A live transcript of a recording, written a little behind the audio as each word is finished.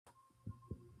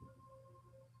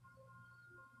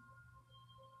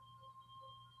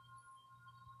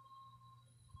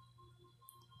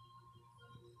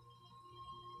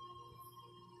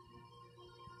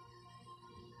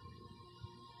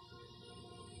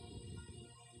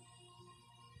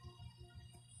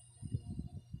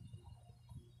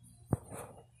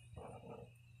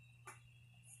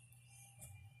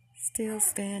Still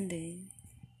standing,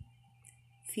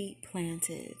 feet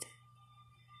planted,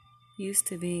 used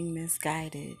to being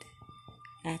misguided,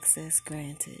 access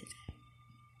granted.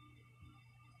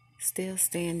 Still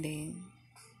standing,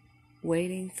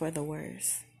 waiting for the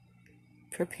worst,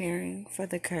 preparing for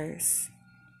the curse,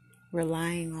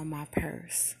 relying on my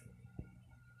purse.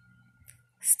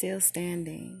 Still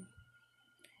standing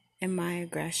in my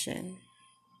aggression,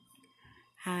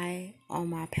 high on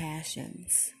my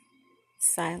passions,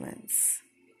 silence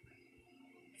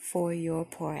for your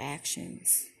poor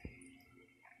actions.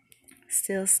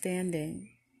 Still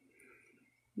standing,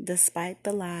 despite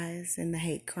the lies and the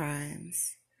hate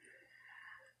crimes.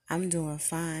 I'm doing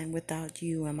fine without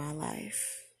you in my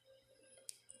life.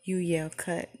 You yell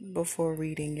cut before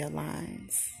reading your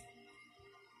lines.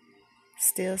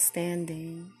 Still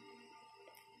standing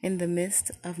in the midst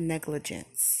of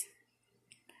negligence.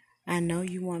 I know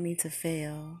you want me to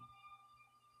fail,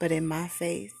 but in my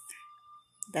faith,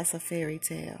 that's a fairy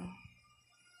tale.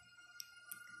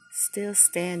 Still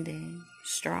standing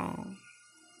strong.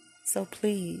 So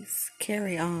please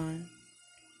carry on.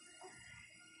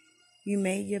 You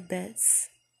made your bets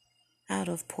out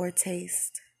of poor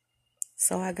taste,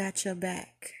 so I got your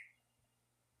back.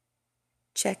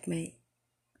 Checkmate.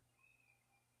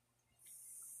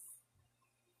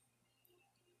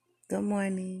 Good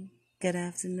morning, good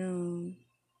afternoon,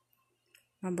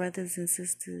 my brothers and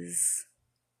sisters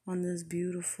on this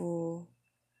beautiful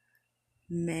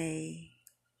May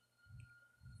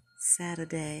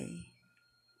Saturday.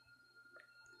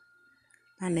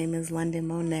 My name is London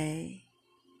Monet,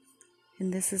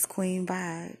 and this is Queen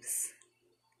Vibes.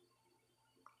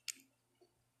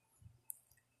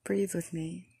 Breathe with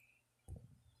me.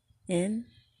 In.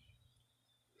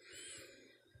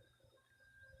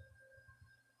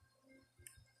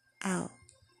 Out.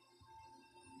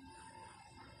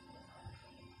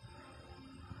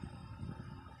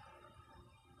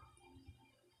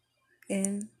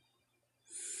 In.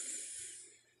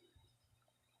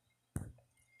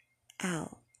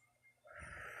 Out.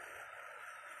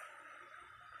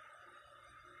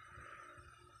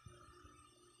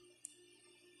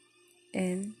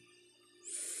 In.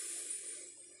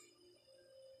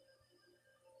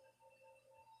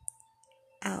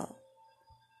 Out.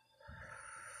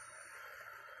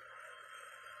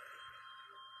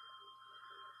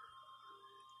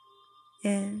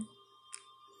 In.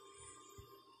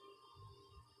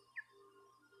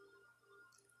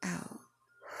 Out.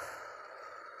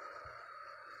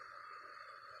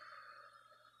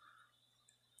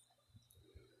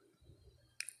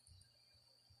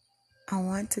 I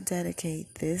want to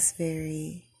dedicate this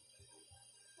very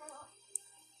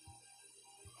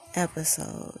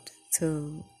episode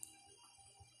to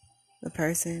the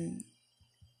person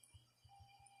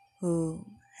who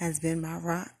has been my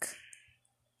rock,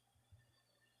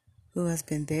 who has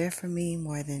been there for me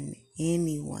more than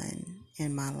anyone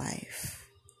in my life,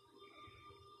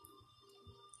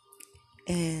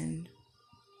 and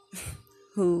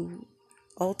who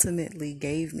ultimately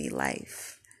gave me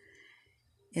life,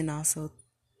 and also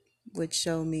would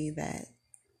show me that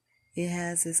it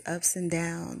has its ups and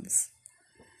downs,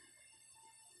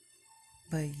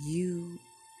 but you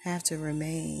have to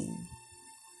remain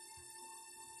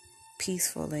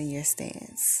peaceful in your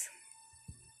stance.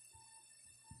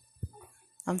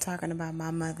 I'm talking about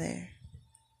my mother,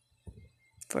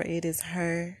 for it is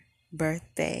her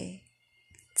birthday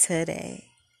today.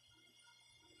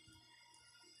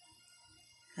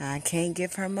 I can't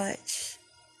give her much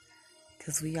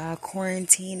because we all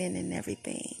quarantining and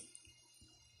everything.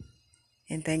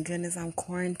 And thank goodness I'm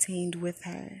quarantined with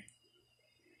her.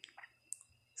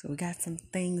 So we got some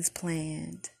things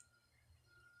planned.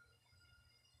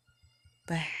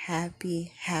 But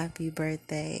happy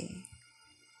birthday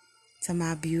to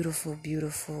my beautiful,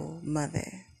 beautiful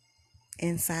mother,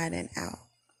 inside and out.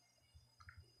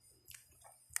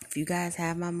 If you guys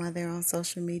have my mother on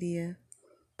social media,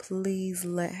 please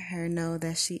let her know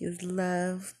that she is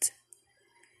loved,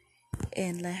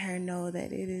 and let her know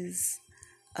that it is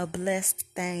a blessed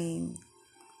thing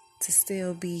to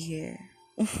still be here.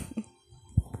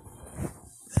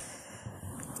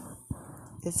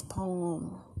 This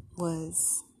poem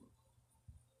was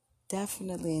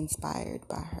definitely inspired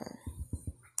by her.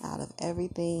 Out of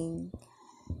everything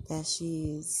that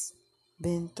she's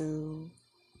been through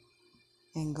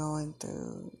and going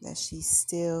through, that she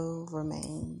still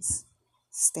remains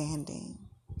standing.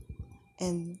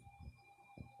 And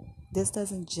this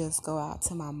doesn't just go out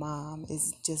to my mom,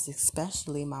 it's just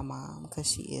especially my mom,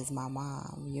 because she is my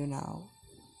mom, you know.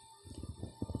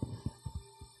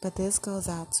 But this goes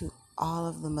out to all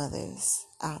of the mothers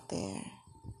out there,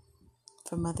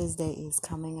 for Mother's Day is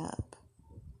coming up.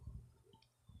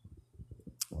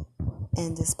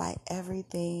 And despite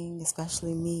everything,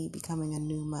 especially me becoming a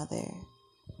new mother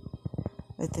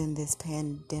within this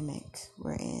pandemic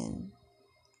we're in,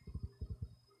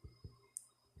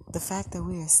 the fact that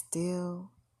we are still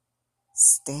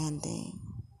standing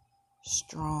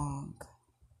strong,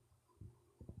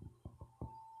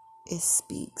 it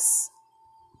speaks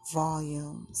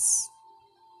volumes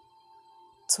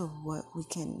to what we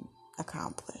can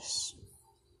accomplish.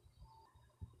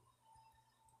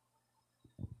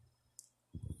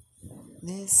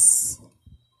 This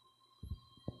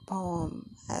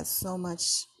poem has so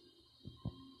much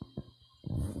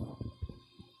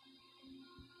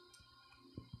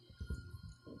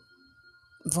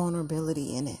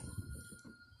vulnerability in it.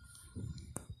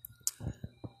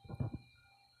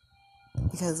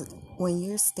 Because when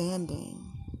you're standing,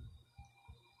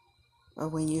 or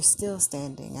when you're still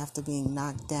standing after being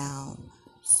knocked down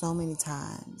so many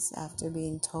times, after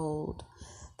being told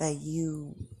that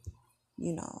you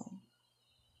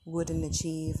wouldn't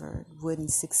achieve or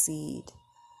wouldn't succeed,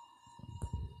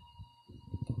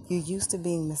 you're used to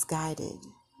being misguided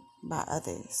by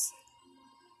others.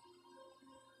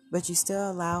 But you still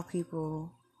allow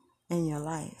people in your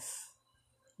life.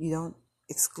 You don't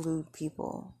exclude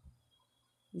people.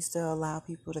 You still allow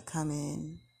people to come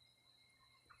in,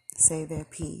 say their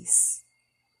piece,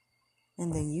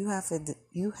 and then you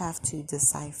have to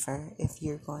decipher if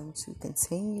you're going to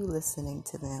continue listening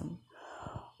to them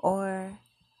or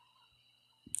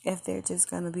if they're just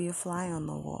going to be a fly on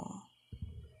the wall.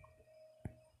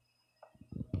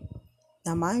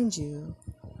 Now, mind you,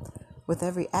 with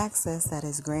every access that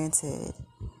is granted,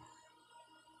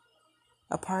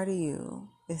 a part of you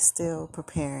is still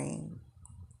preparing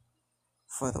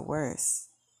for the worst.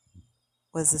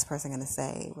 What's this person going to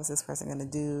say? What's this person going to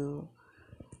do?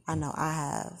 I know I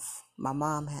have. My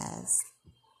mom has.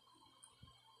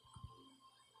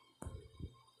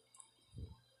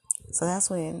 So that's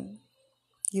when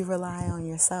you rely on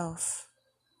yourself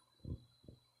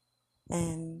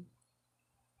and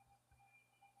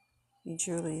you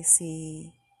truly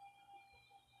see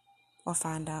or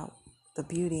find out the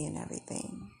beauty in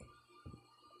everything.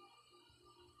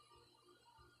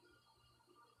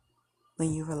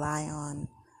 When you rely on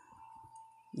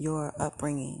your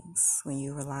upbringings, when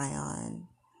you rely on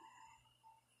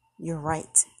your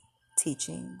right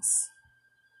teachings.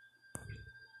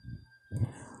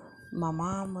 My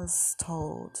mom was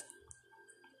told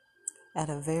at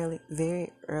a very,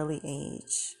 very early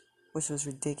age, which was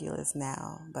ridiculous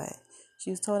now, but she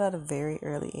was told at a very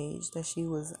early age that she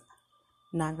was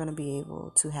not going to be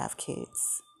able to have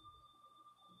kids.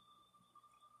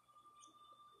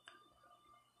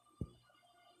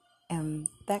 And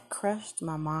that crushed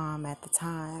my mom at the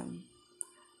time.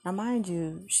 Now, mind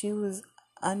you, she was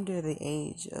under the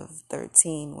age of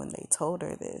 13 when they told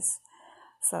her this.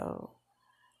 So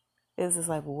it was just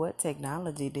like, what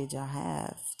technology did y'all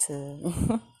have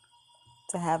to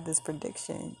to have this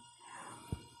prediction?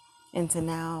 And to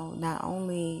now not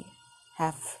only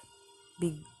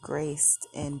be graced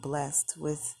and blessed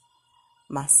with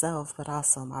myself, but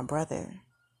also my brother.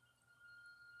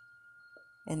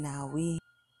 And now we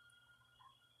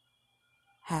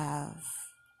have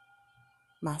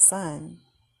my son.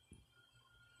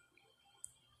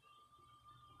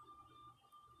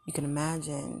 You can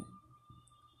imagine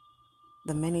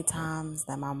the many times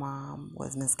that my mom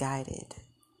was misguided,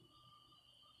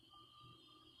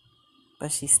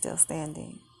 but she's still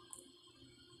standing.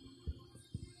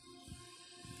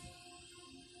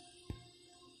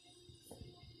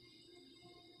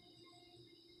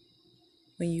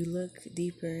 When you look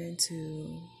deeper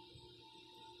into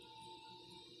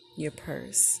your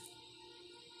purse,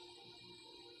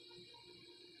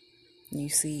 you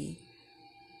see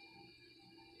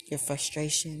your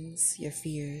frustrations, your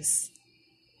fears,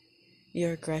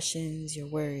 your aggressions, your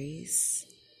worries,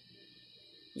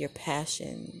 your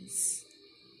passions.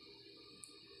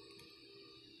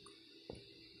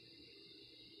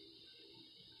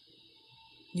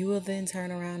 You will then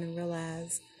turn around and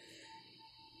realize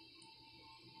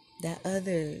that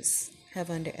others have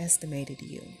underestimated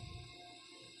you.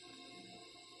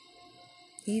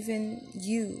 Even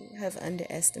you have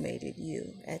underestimated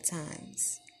you at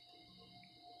times.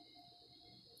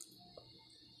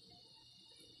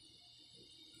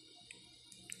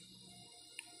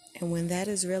 And when that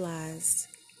is realized,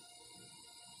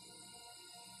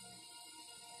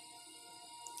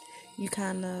 you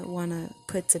kind of want to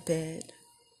put to bed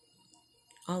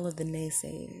all of the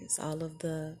naysayers, all of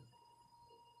the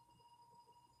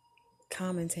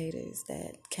commentators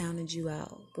that counted you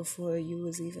out before you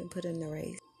was even put in the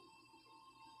race.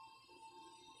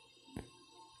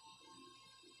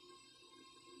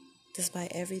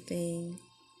 Despite everything,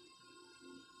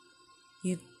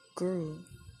 you grew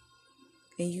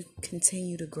and you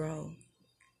continue to grow.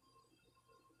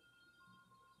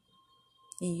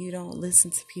 And you don't listen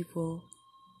to people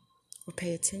or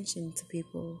pay attention to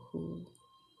people who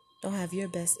don't have your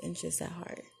best interests at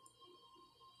heart.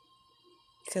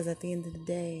 Because at the end of the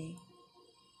day,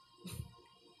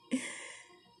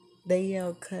 they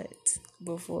yell cut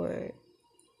before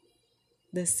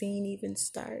the scene even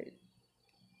starts.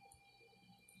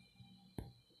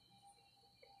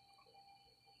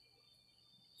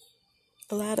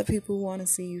 A lot of people want to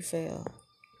see you fail.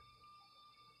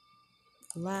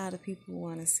 A lot of people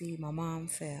want to see my mom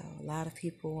fail. A lot of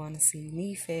people want to see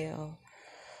me fail.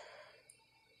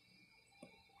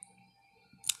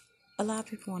 A lot of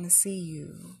people want to see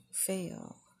you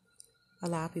fail. A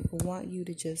lot of people want you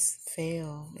to just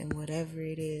fail in whatever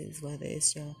it is, whether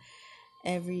it's your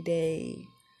everyday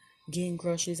getting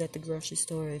groceries at the grocery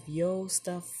store. If your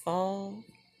stuff fall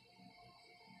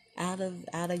out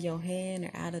of your hand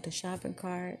or out of the shopping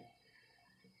cart,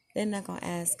 they're not going to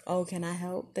ask, oh, can I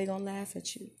help? They're going to laugh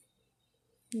at you.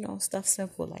 Stuff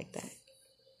simple like that.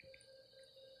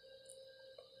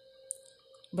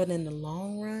 But in the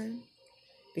long run,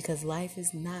 because life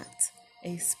is not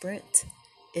a sprint,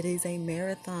 it is a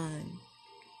marathon.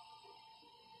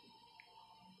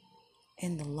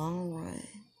 In the long run,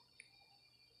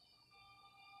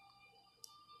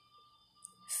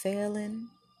 failing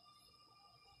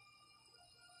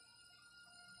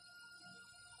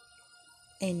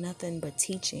ain't nothing but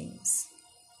teachings.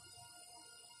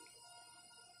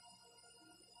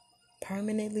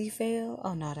 Permanently fail?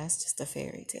 Oh no, that's just a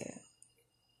fairy tale.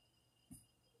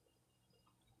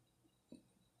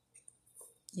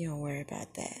 You don't worry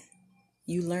about that.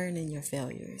 You learn in your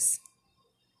failures.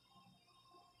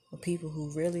 But people who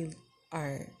really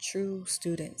are true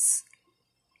students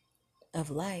of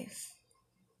life,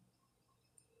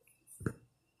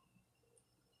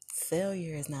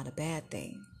 failure is not a bad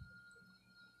thing.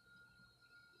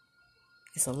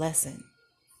 It's a lesson.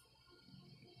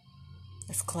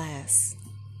 It's class.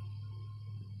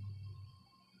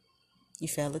 You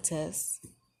fail a test.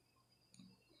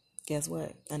 Guess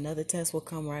what? Another test will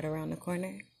come right around the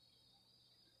corner.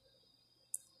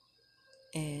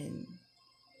 And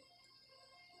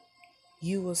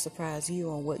you will surprise you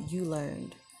on what you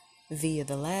learned via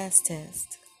the last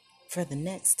test for the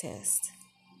next test.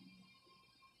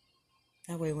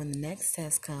 That way, when the next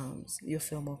test comes, you'll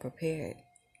feel more prepared.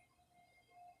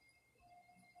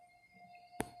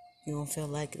 You won't feel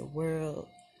like the world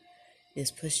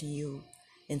is pushing you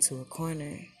into a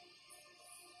corner.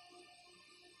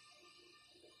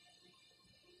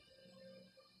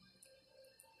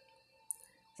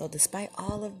 So despite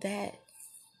all of that,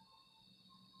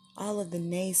 all of the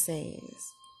naysayers,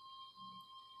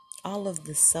 all of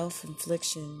the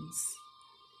self-inflictions,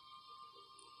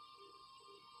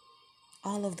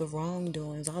 all of the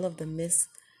wrongdoings, all of the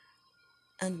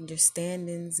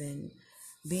misunderstandings and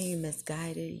being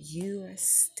misguided, you are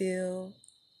still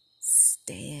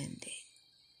standing.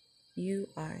 You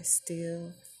are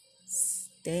still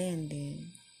standing.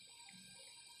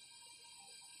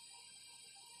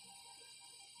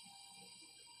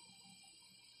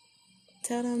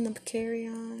 Tell them to carry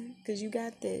on, because you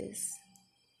got this.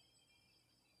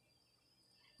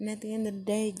 And at the end of the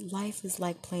day, life is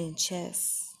like playing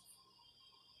chess.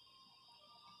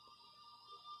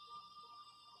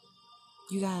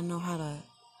 You got to know how to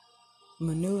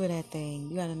maneuver that thing.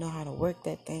 You got to know how to work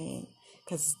that thing,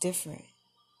 because it's different.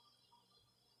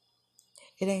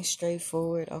 It ain't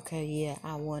straightforward. Okay, yeah,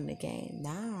 I won the game.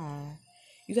 Nah,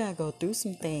 you got to go through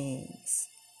some things,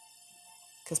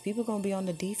 because people going to be on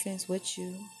the defense with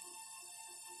you.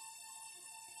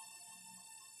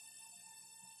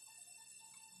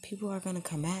 People are going to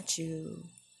come at you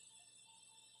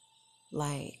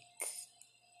like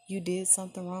you did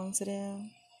something wrong to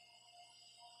them,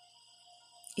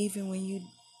 even when you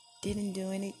didn't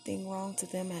do anything wrong to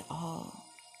them at all.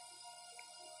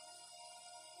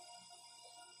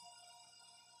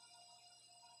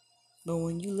 But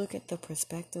when you look at the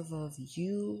perspective of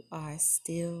you are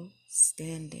still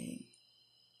standing.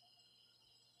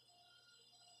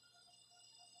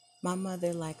 My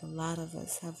mother, like a lot of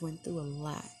us, have went through a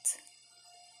lot.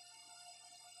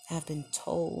 Have been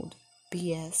told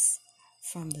BS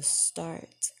from the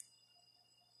start.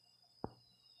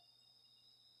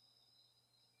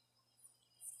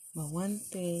 But one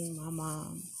thing my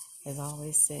mom has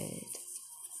always said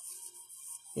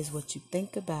is what you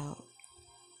think about,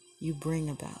 you bring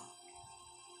about.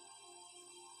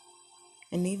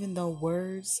 And even though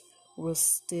words will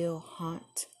still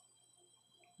haunt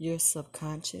your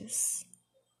subconscious,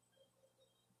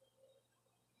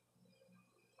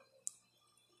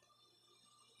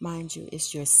 Mind you,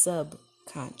 it's your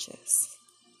subconscious,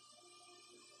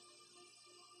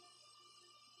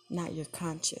 not your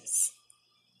conscious.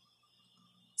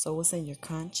 So what's in your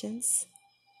conscience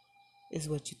is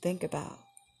what you think about.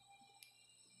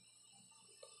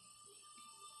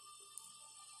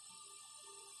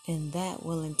 And that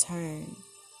will in turn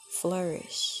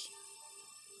flourish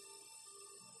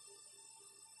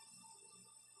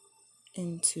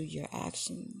into your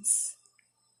actions.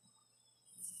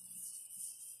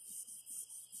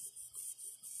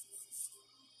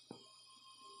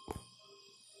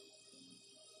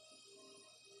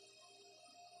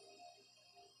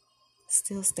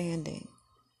 Still standing.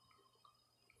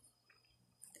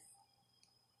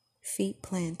 Feet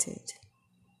planted.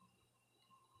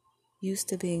 Used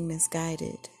to being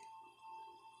misguided.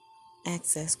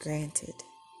 Access granted.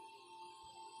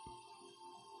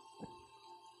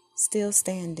 Still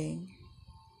standing.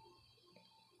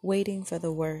 Waiting for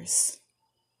the worst.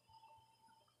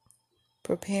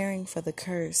 Preparing for the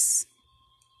curse.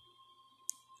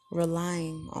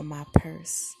 Relying on my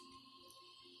purse.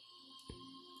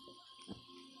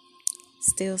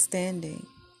 Still standing.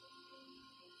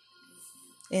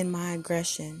 In my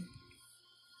aggression.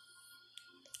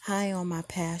 High on my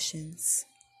passions.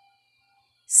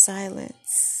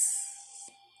 Silence.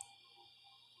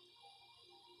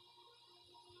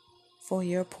 For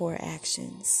your poor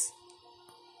actions.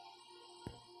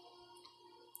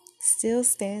 Still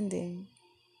standing.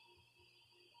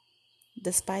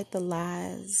 Despite the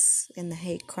lies and the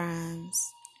hate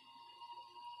crimes.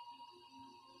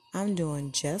 I'm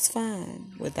doing just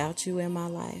fine without you in my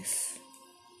life.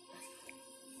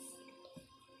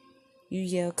 You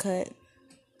yell cut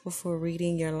before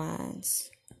reading your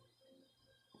lines.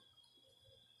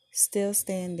 Still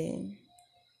standing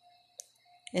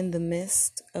in the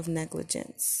midst of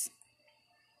negligence.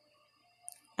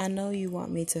 I know you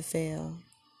want me to fail,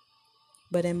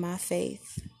 but in my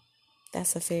faith,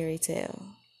 that's a fairy tale.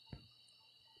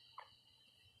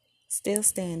 Still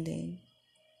standing,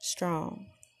 strong.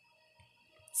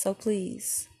 So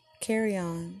please, carry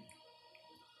on.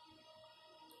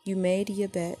 You made your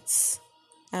bets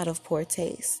out of poor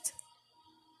taste,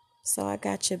 so I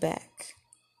got your back.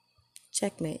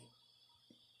 Checkmate.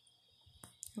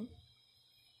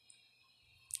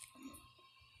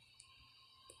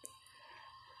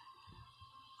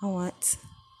 I want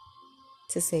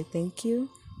to say thank you.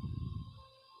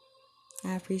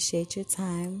 I appreciate your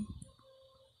time.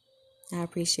 I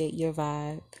appreciate your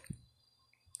vibe.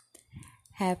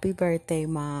 Happy birthday,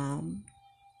 Mom.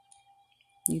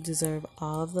 You deserve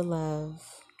all of the love,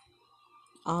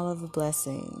 all of the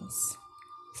blessings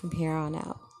from here on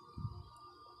out.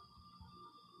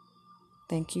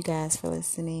 Thank you guys for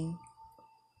listening.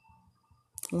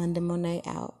 London Monet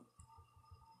out.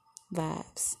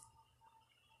 Vibes.